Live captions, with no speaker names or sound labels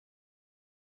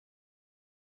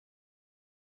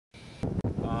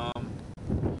Um,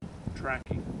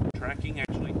 Tracking. Tracking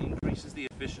actually increases the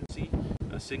efficiency.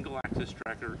 A single axis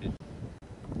tracker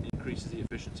increases the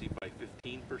efficiency by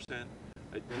 15%.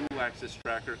 A dual axis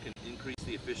tracker can increase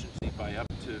the efficiency by up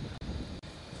to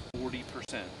 40%,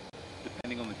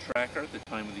 depending on the tracker, the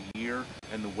time of the year,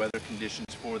 and the weather conditions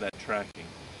for that tracking.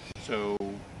 So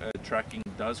tracking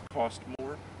does cost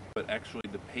more, but actually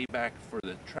the payback for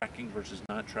the tracking versus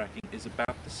not tracking is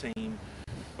about the same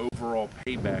overall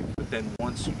payback. But then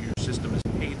once your system is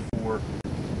paid for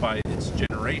by its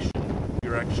generation,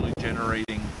 you're actually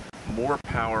generating more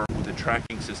power with a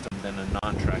tracking system than a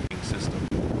non-tracking system.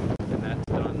 And that's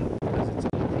done because it's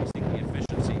increasing the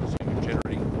efficiency, so you're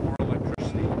generating more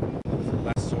electricity with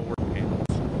less solar panels.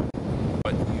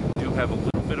 But you do have a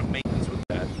little bit of maintenance with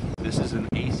that. This is an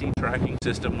AC tracking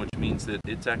system, which means that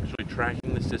it's actually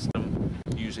tracking the system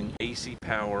using AC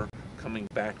power coming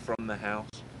back from the house.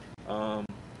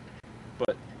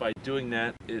 But by doing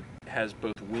that, it has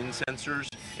both wind sensors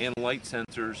and light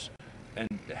sensors, and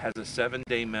it has a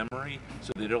 7-day memory,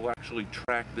 so that it'll actually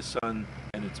track the sun,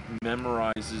 and it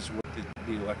memorizes what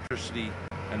the electricity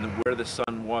and where the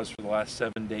sun was for the last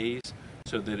 7 days,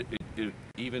 so that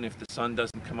even if the sun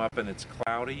doesn't come up and it's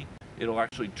cloudy, it'll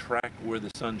actually track where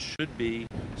the sun should be,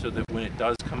 so that when it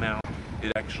does come out,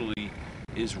 it actually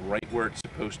is right where it's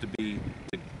supposed to be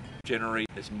to generate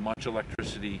as much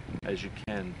electricity as you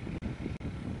can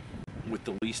with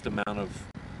the least amount of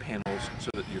panels, so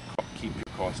that you keep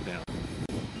your costs down.